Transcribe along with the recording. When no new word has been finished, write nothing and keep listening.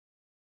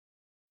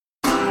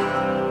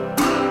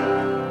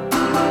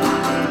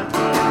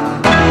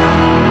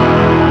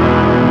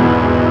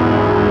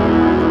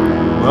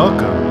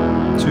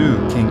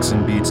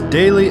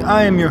Daily.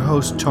 I am your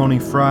host, Tony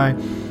Fry.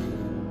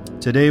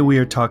 Today we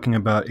are talking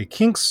about a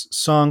Kinks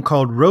song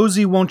called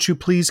Rosy, Won't You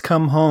Please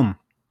Come Home.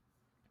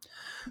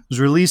 It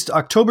was released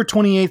October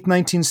 28th,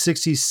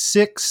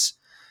 1966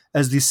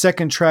 as the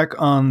second track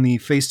on the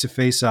Face to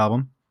Face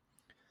album.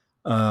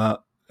 I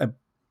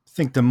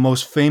think the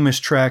most famous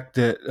track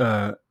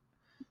that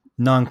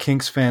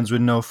non-Kinks fans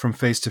would know from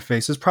Face to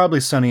Face is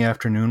probably Sunny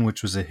Afternoon,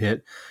 which was a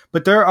hit.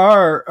 But there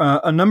are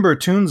a number of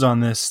tunes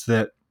on this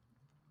that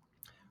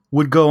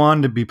would go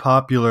on to be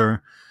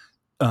popular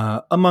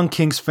among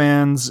Kinks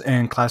fans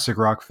and classic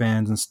rock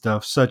fans and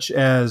stuff, such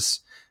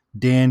as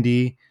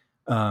Dandy,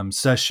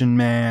 Session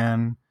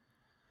Man,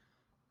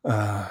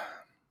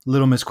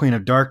 Little Miss Queen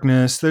of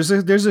Darkness. It's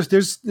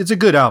a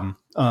good album.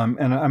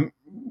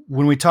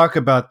 When we talk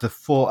about the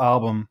full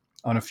album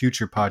on a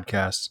future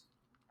podcast,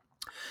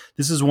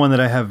 this is one that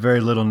I have very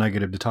little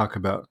negative to talk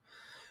about.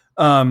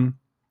 So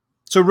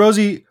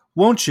Rosy,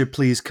 Won't You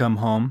Please Come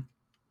Home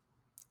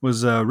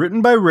was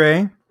written by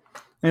Ray,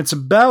 and it's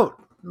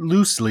about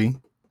loosely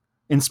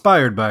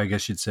inspired by, I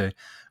guess you'd say,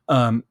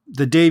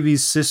 the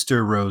Davies'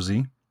 sister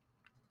Rosy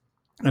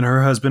and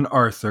her husband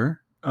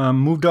Arthur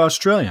moved to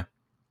Australia.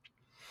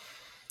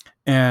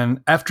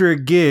 And after a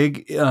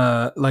gig,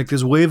 like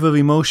this wave of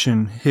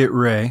emotion hit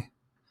Ray,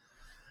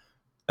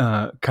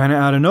 kind of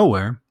out of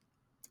nowhere,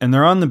 and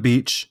they're on the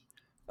beach,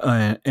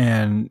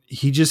 and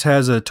he just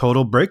has a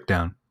total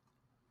breakdown,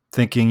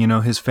 thinking,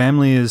 his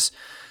family is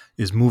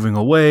moving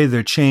away,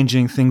 they're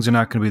changing, things are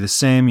not going to be the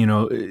same,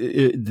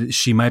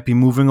 she might be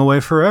moving away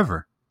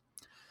forever.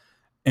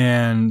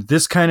 And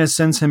this kind of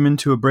sends him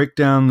into a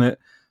breakdown that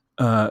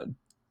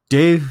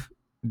Dave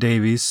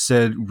Davies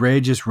said Ray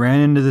just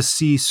ran into the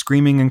sea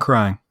screaming and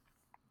crying.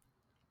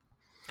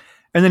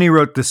 And then he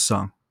wrote this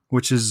song,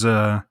 which is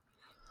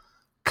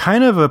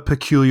kind of a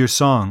peculiar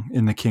song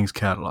in the Kinks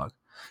catalog.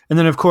 And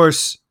then, of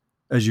course,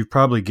 as you've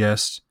probably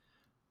guessed,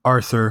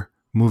 Arthur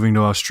moving to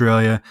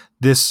Australia,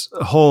 this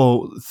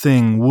whole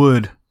thing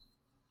would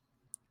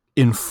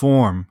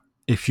inform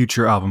a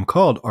future album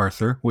called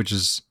Arthur, which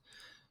is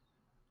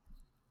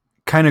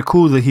kind of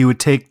cool that he would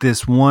take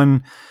this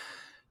one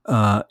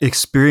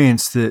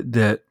experience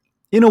that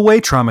in a way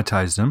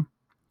traumatized him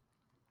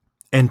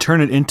and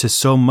turn it into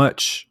so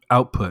much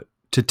output.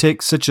 To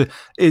take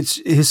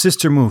his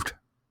sister moved.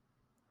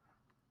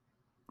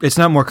 It's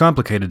not more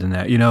complicated than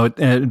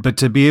that, but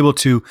to be able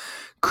to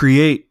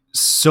create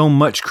so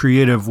much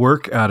creative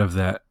work out of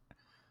that,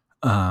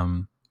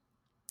 and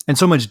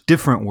so much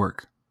different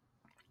work.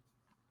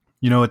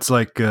 It's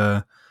like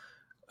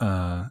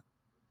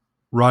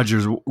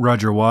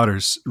Roger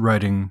Waters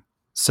writing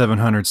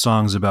 700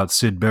 songs about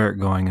Syd Barrett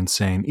going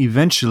insane.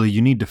 Eventually,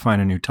 you need to find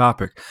a new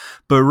topic.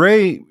 But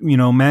Ray,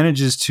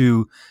 manages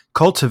to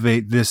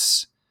cultivate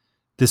this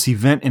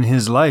event in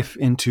his life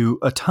into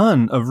a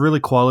ton of really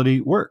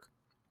quality work.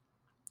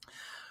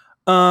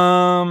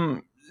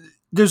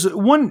 There's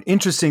one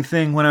interesting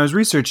thing when I was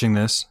researching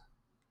this.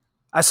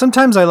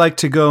 Sometimes I like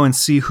to go and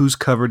see who's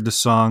covered the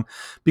song,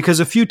 because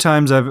a few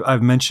times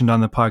I've mentioned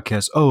on the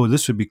podcast, oh,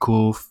 this would be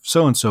cool if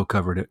so-and-so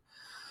covered it.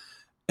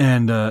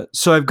 And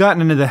so I've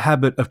gotten into the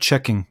habit of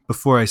checking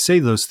before I say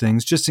those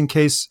things, just in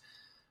case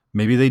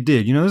maybe they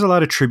did. There's a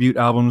lot of tribute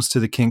albums to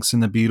the Kinks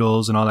and the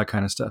Beatles and all that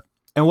kind of stuff.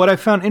 And what I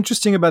found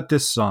interesting about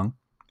this song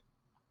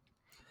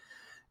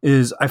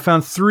is I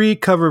found 3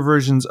 cover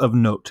versions of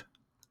note.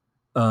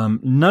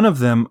 None of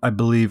them, I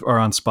believe, are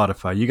on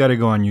Spotify. You got to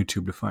go on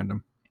YouTube to find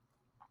them.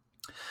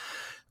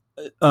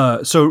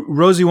 So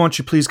Rosy, Won't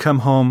You Please Come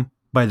Home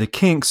by the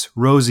Kinks,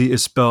 Rosy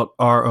is spelled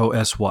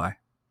R-O-S-Y.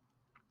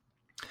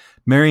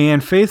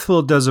 Marianne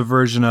Faithfull does a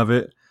version of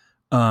it,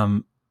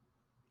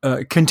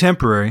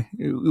 contemporary.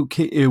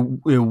 It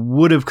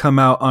would have come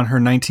out on her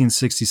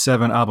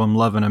 1967 album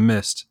Love in a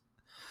Mist,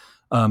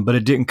 but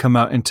it didn't come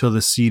out until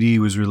the CD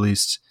was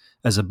released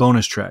as a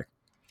bonus track.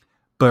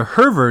 But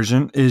her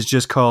version is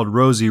just called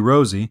Rosy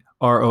Rosie,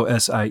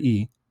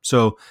 R-O-S-I-E.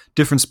 So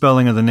different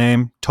spelling of the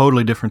name,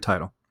 totally different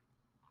title.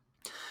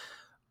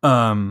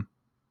 I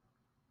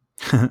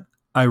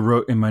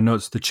wrote in my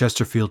notes the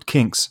Chesterfield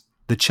Kinks.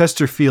 The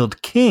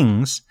Chesterfield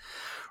Kings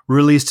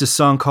released a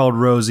song called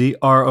Rosy,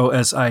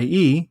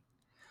 R-O-S-I-E,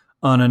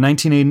 on a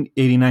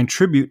 1989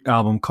 tribute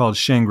album called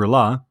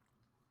Shangri-La.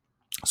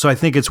 So I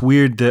think it's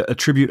weird that a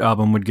tribute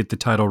album would get the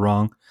title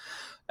wrong.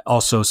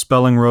 Also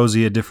spelling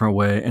Rosy a different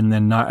way and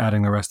then not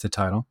adding the rest of the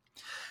title.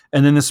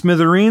 And then the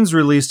Smithereens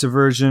released a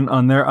version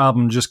on their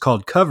album just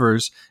called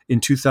Covers in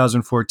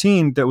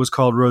 2014 that was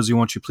called Rosy,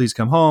 Won't You Please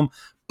Come Home,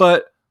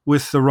 but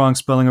with the wrong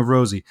spelling of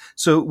Rosy.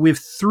 So we have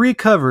 3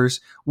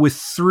 covers with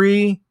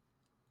 3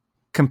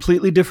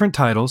 completely different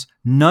titles,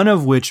 none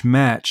of which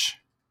match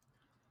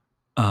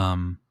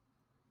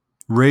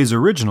Ray's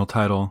original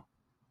title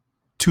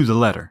to the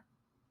letter.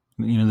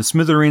 The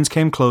Smithereens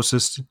came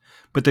closest,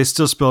 but they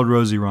still spelled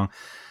Rosy wrong.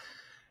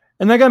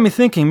 And that got me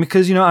thinking,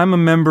 because, I'm a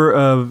member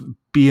of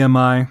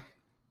BMI,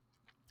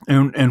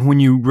 and when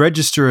you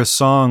register a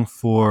song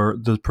for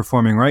the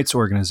performing rights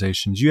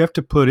organizations, you have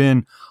to put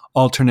in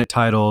alternate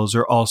titles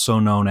or also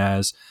known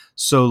as.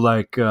 So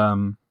like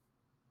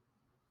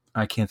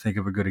I can't think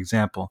of a good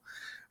example.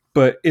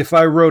 But if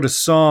I wrote a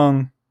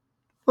song,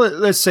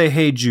 let's say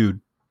Hey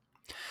Jude.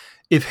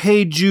 If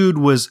Hey Jude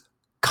was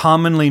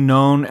commonly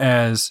known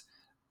as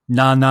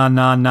Na Na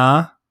Na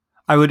Na,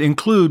 I would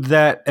include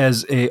that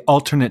as a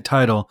alternate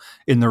title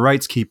in the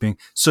rights keeping,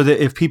 so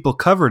that if people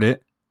covered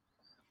it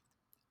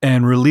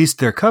and released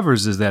their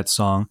covers as that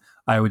song,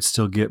 I would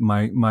still get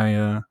my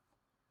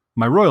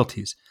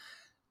royalties.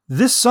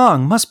 This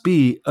song must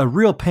be a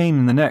real pain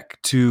in the neck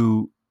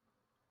to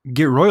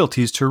get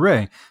royalties to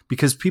Ray,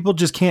 because people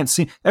just can't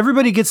see.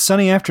 Everybody gets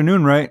Sunny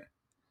Afternoon, right?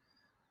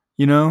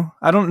 You know,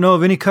 I don't know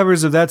of any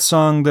covers of that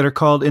song that are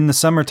called In the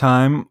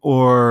Summertime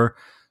or,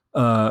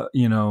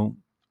 you know,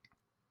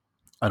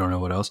 I don't know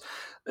what else.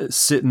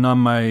 Sitting on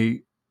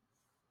my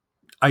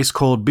ice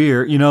cold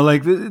beer, you know,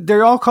 like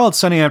they're all called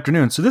Sunny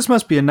Afternoon. So this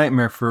must be a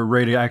nightmare for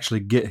Ray to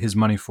actually get his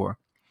money for.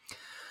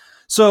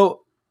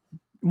 So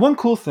one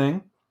cool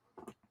thing,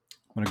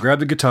 I'm going to grab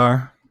the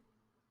guitar.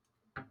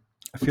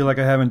 I feel like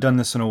I haven't done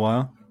this in a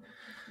while.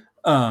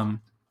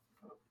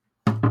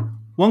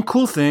 One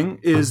cool thing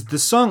is the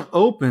song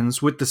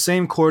opens with the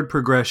same chord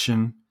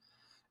progression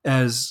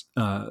as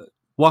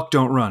Walk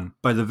Don't Run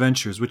by The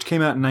Ventures, which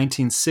came out in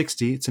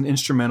 1960. It's an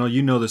instrumental.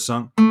 You know the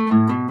song.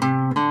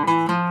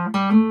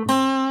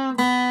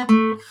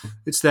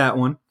 It's that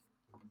one.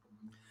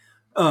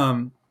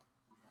 And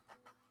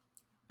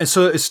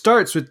so it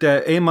starts with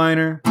that A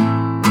minor.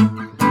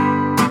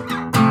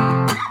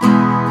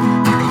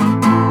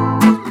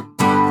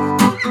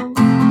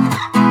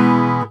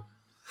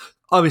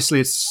 Obviously,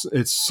 it's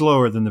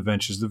slower than The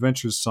Ventures. The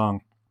Ventures song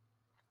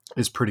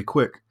is pretty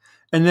quick.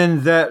 And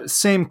then that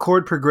same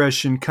chord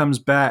progression comes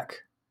back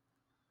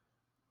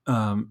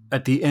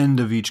at the end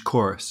of each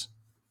chorus.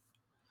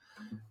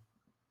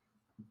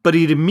 But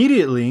he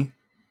immediately,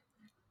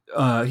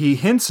 he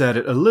hints at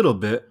it a little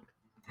bit.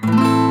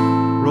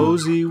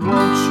 Rosy,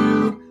 won't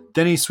you?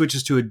 Then he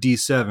switches to a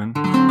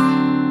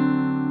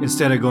D7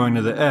 instead of going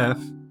to the F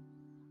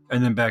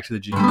and then back to the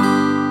G.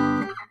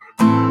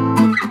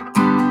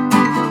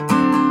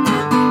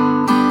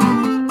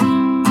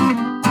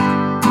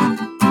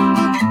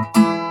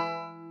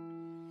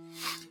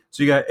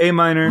 So you got A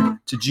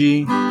minor to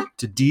G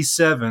to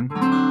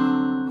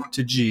D7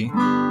 to G,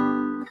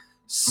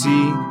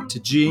 C to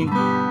G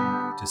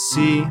to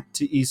C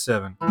to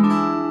E7.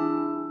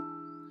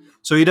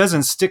 So he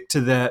doesn't stick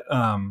to that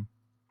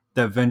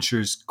that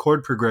Ventures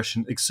chord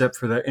progression except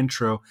for that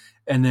intro,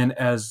 and then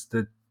as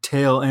the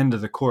tail end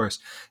of the chorus.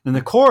 In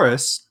the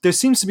chorus, there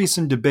seems to be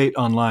some debate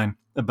online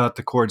about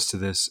the chords to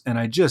this, and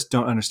I just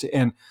don't understand.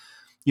 And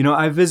you know,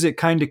 I visit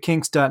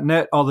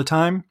kindakinks.net all the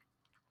time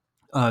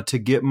to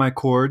get my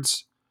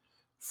chords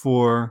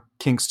for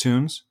Kinks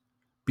tunes,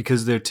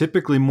 because they're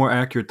typically more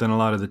accurate than a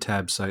lot of the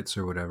tab sites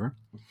or whatever.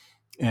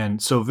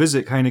 And so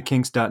visit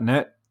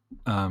kindakinks.net.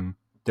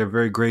 They're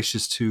very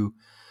gracious to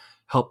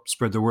help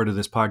spread the word of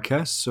this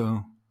podcast.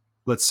 So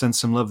let's send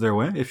some love their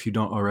way if you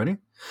don't already.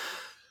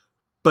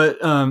 But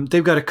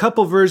they've got a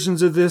couple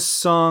versions of this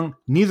song.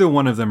 Neither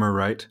one of them are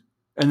right.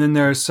 And then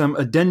there are some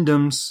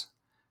addendums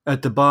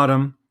at the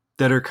bottom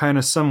that are kind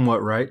of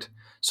somewhat right.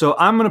 So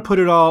I'm going to put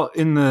it all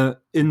in the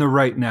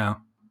right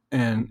now.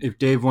 And if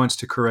Dave wants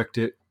to correct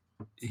it,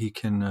 he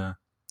can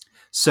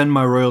send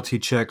my royalty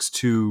checks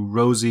to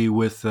Rosy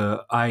with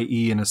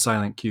IE and a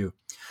silent Q.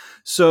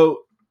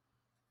 So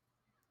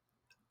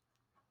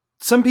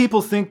some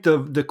people think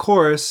the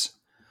chorus,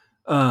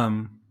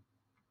 oh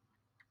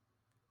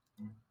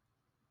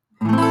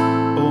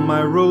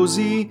my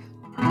Rosy,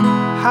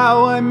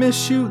 how I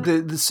miss you.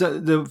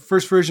 The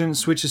first version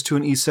switches to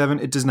an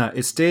E7. It does not.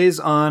 It stays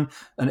on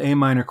an A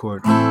minor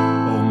chord.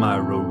 Oh my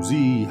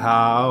Rosy,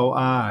 how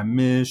I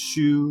miss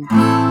you.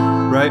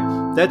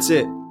 Right? That's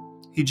it.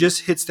 He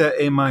just hits that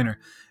A minor.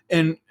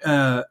 And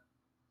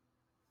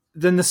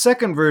then the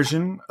second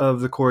version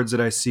of the chords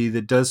that I see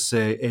that does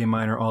say A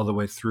minor all the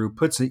way through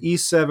puts an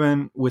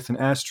E7 with an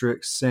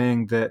asterisk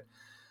saying that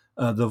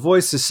the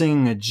voice is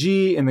singing a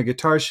G and the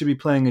guitar should be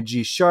playing a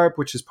G sharp,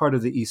 which is part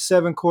of the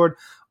E7 chord.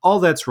 All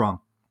that's wrong.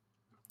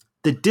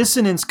 The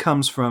dissonance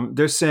comes from,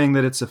 they're saying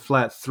that it's a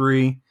flat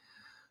 3,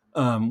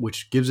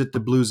 which gives it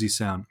the bluesy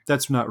sound.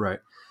 That's not right.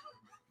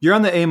 You're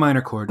on the A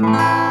minor chord.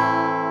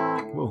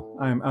 Whoa,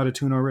 I am out of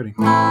tune already.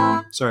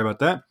 Sorry about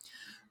that.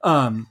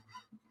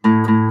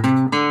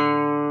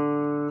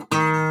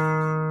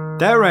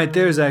 That right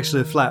there is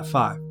actually a flat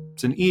 5.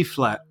 It's an E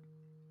flat.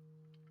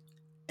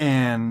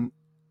 And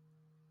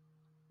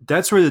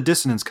that's where the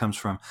dissonance comes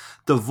from.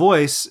 The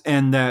voice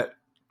and that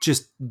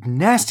just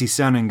nasty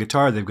sounding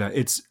guitar they've got.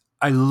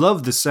 I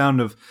love the sound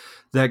of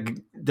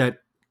that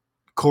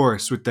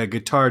chorus with that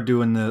guitar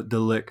doing the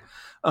lick.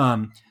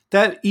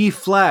 That E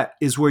flat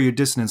is where your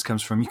dissonance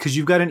comes from, because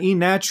you've got an E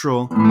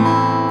natural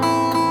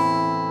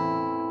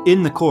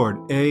in the chord,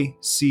 A,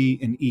 C,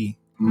 and E.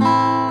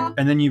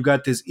 And then you've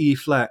got this E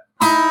flat.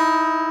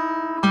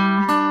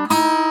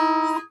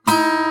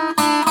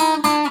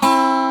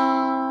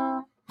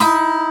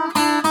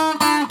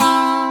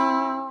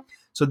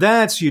 So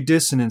that's your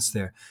dissonance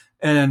there.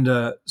 And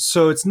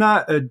so it's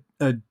not a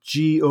a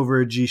G over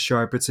a G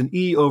sharp. It's an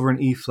E over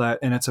an E flat,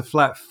 and it's a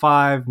flat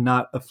 5,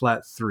 not a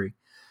flat 3.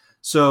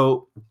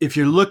 So if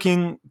you're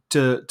looking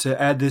to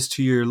add this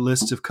to your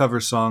list of cover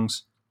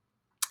songs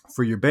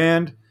for your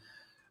band,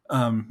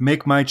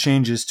 make my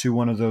changes to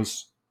one of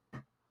those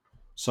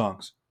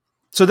songs.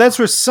 So that's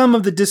where some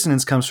of the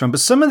dissonance comes from.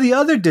 But some of the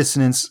other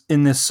dissonance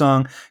in this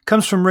song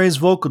comes from Ray's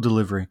vocal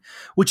delivery,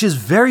 which is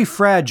very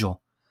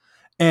fragile.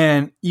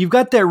 And you've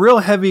got that real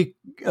heavy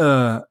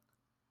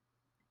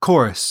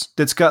chorus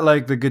that's got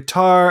like the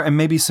guitar and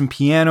maybe some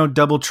piano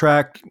double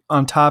track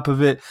on top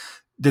of it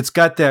that's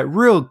got that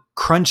real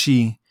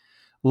crunchy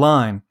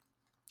line.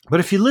 But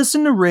if you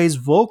listen to Ray's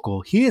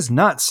vocal, he is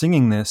not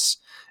singing this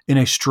in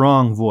a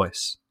strong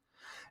voice.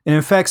 And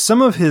in fact,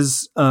 some of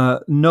his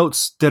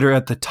notes that are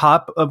at the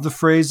top of the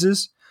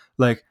phrases,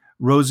 like,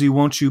 Rosy,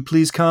 won't you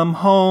please come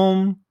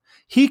home?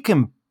 He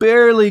can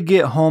barely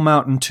get home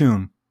out in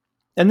tune.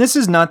 And this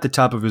is not the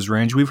top of his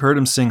range. We've heard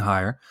him sing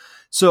higher.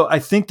 So I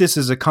think this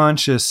is a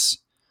conscious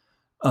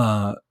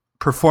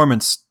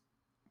performance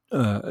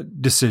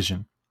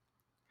decision.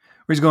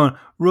 Where he's going,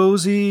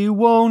 Rosy,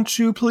 won't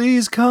you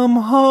please come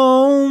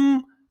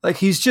home? Like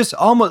he's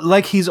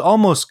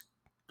almost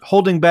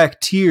holding back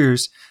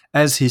tears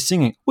as he's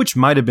singing, which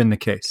might have been the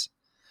case.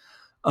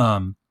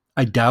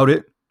 I doubt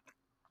it,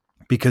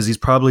 because he's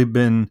probably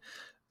been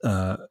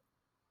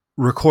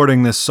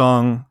recording this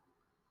song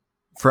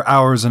for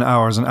hours and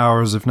hours and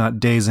hours, if not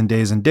days and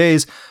days and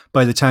days,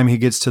 by the time he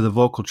gets to the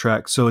vocal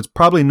track. So it's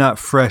probably not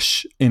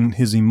fresh in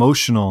his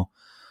emotional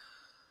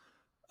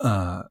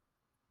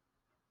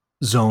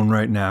zone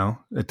right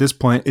now. At this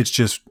point, it's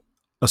just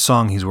a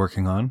song he's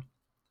working on.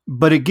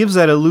 But it gives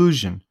that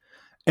illusion.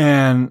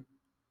 And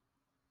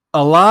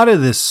a lot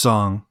of this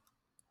song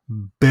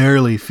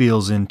barely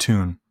feels in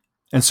tune.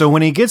 And so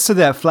when he gets to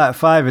that flat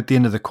 5 at the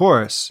end of the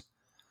chorus,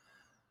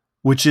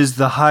 which is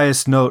the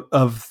highest note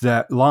of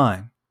that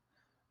line,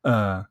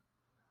 where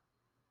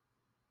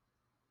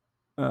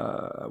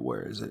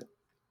is it?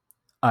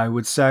 I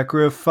would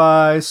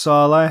sacrifice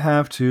all I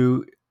have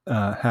to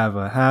have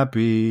a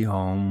happy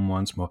home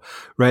once more.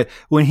 Right?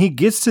 When he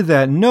gets to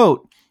that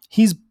note,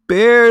 he's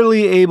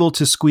barely able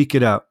to squeak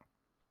it out.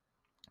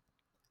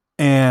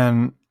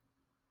 And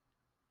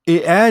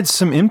it adds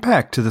some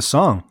impact to the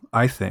song,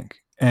 I think.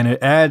 And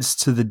it adds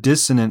to the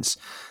dissonance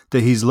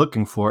that he's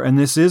looking for. And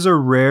this is a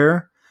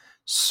rare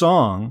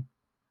song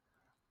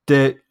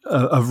that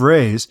of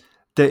Ray's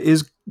that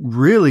is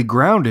really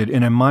grounded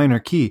in a minor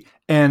key.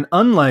 And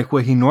unlike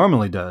what he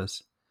normally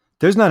does,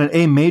 there's not an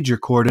A major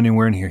chord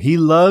anywhere in here. He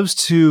loves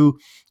to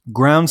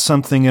ground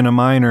something in a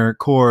minor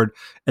chord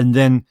and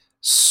then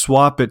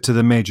swap it to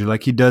the major,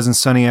 like he does in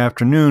Sunny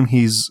Afternoon.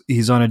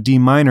 He's on a D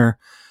minor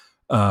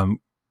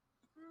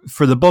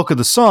for the bulk of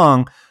the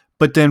song,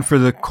 but then for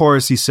the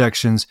chorusy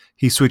sections,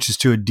 he switches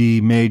to a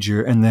D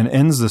major and then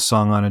ends the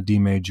song on a D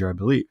major, I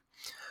believe.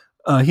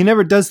 He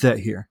never does that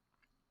here.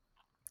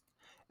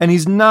 And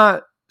he's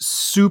not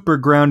super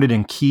grounded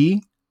in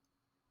key,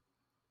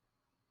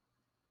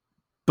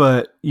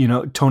 but,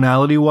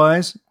 tonality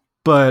wise,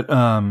 but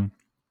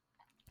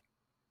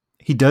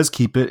he does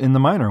keep it in the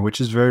minor,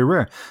 which is very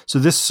rare. So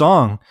this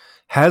song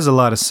has a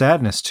lot of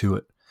sadness to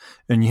it.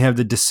 And you have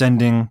the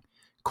descending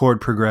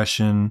chord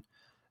progression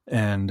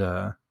and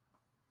I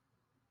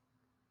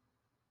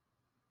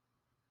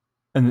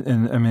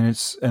mean,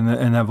 it's and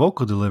that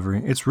vocal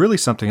delivery. It's really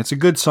something. It's a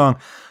good song.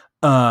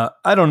 I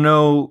don't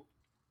know.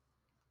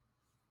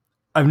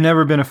 I've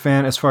never been a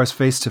fan, as far as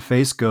Face to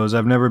Face goes.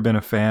 I've never been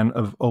a fan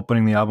of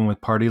opening the album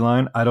with Party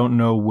Line. I don't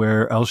know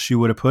where else you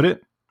would have put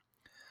it.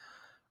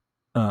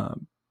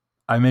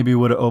 I maybe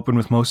would have opened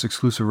with Most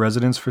Exclusive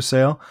Residence for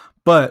Sale,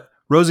 but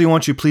Rosy,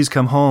 Won't You Please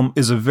Come Home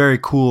is a very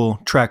cool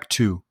track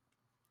too.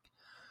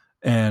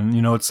 And,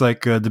 it's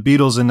like the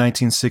Beatles in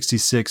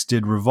 1966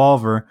 did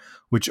Revolver,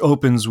 which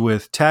opens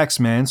with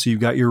Taxman. So you've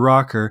got your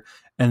rocker,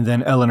 and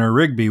then Eleanor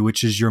Rigby,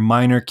 which is your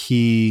minor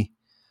key,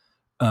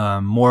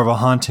 more of a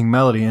haunting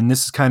melody. And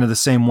this is kind of the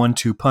same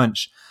 1-2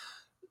 punch.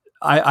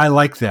 I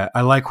like that.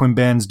 I like when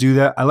bands do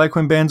that. I like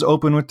when bands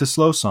open with the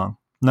slow song.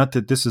 Not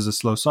that this is a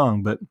slow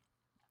song, but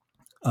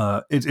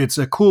it's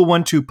a cool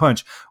 1-2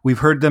 punch. We've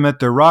heard them at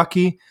their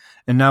Rocky,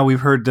 and now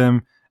we've heard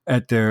them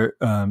at their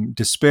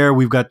Despair.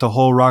 We've got the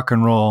whole rock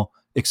and roll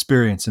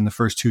experience in the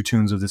first 2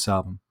 tunes of this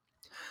album.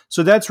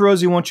 So that's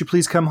Rosy, Won't You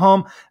Please Come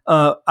Home.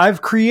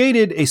 I've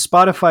created a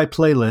Spotify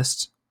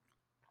playlist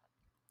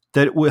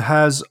that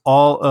has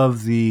all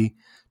of the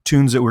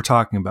tunes that we're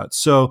talking about.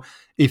 So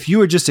if you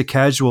are just a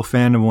casual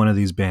fan of one of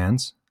these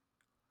bands,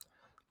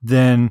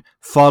 then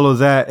follow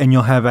that and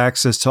you'll have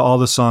access to all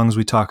the songs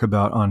we talk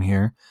about on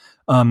here.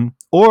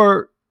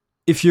 Or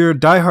if you're a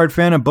diehard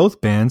fan of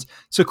both bands,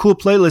 it's a cool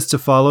playlist to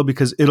follow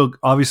because it'll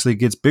obviously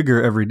gets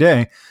bigger every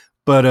day.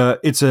 But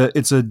it's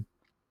a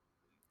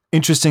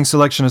interesting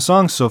selection of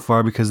songs so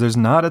far because there's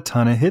not a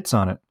ton of hits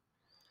on it.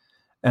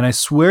 And I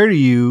swear to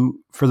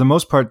you, for the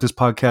most part, this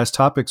podcast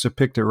topics are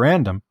picked at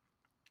random.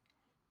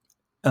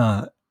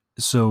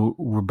 So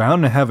we're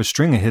bound to have a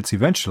string of hits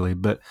eventually,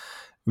 but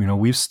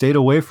we've stayed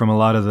away from a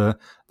lot of the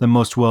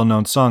most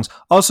well-known songs.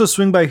 Also,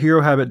 swing by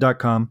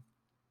herohabit.com.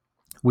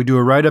 We do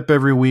a write-up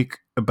every week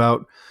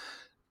about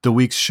the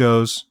week's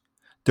shows.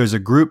 There's a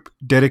group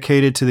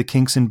dedicated to the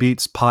Kinks and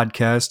Beats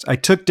podcast. I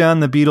took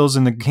down the Beatles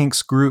and the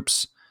Kinks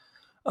groups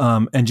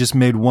and just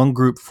made one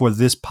group for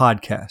this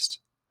podcast.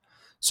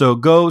 So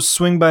go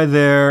swing by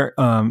there,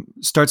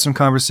 start some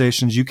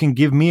conversations. You can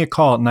give me a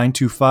call at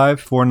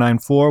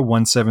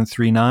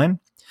 925-494-1739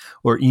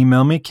 or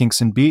email me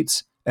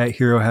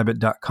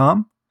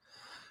kinksandbeats@herohabit.com.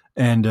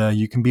 And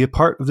you can be a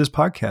part of this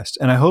podcast.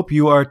 And I hope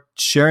you are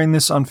sharing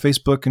this on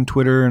Facebook and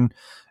Twitter and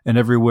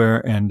everywhere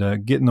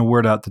and getting the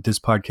word out that this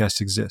podcast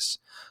exists.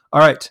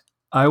 All right.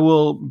 I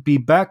will be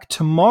back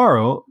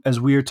tomorrow as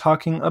we are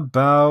talking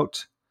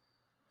about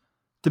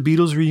the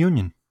Beatles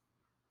reunion.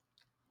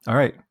 All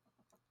right.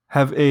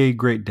 Have a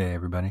great day,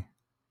 everybody.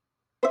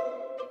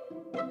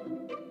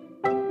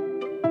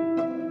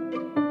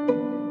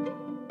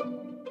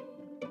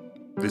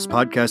 This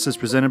podcast is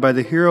presented by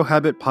the Hero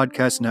Habit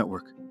Podcast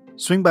Network.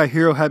 Swing by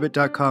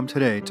herohabit.com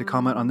today to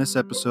comment on this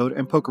episode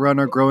and poke around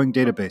our growing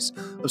database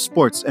of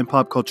sports and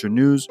pop culture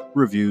news,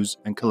 reviews,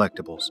 and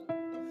collectibles.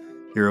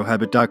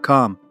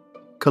 herohabit.com.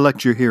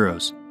 Collect your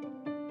heroes.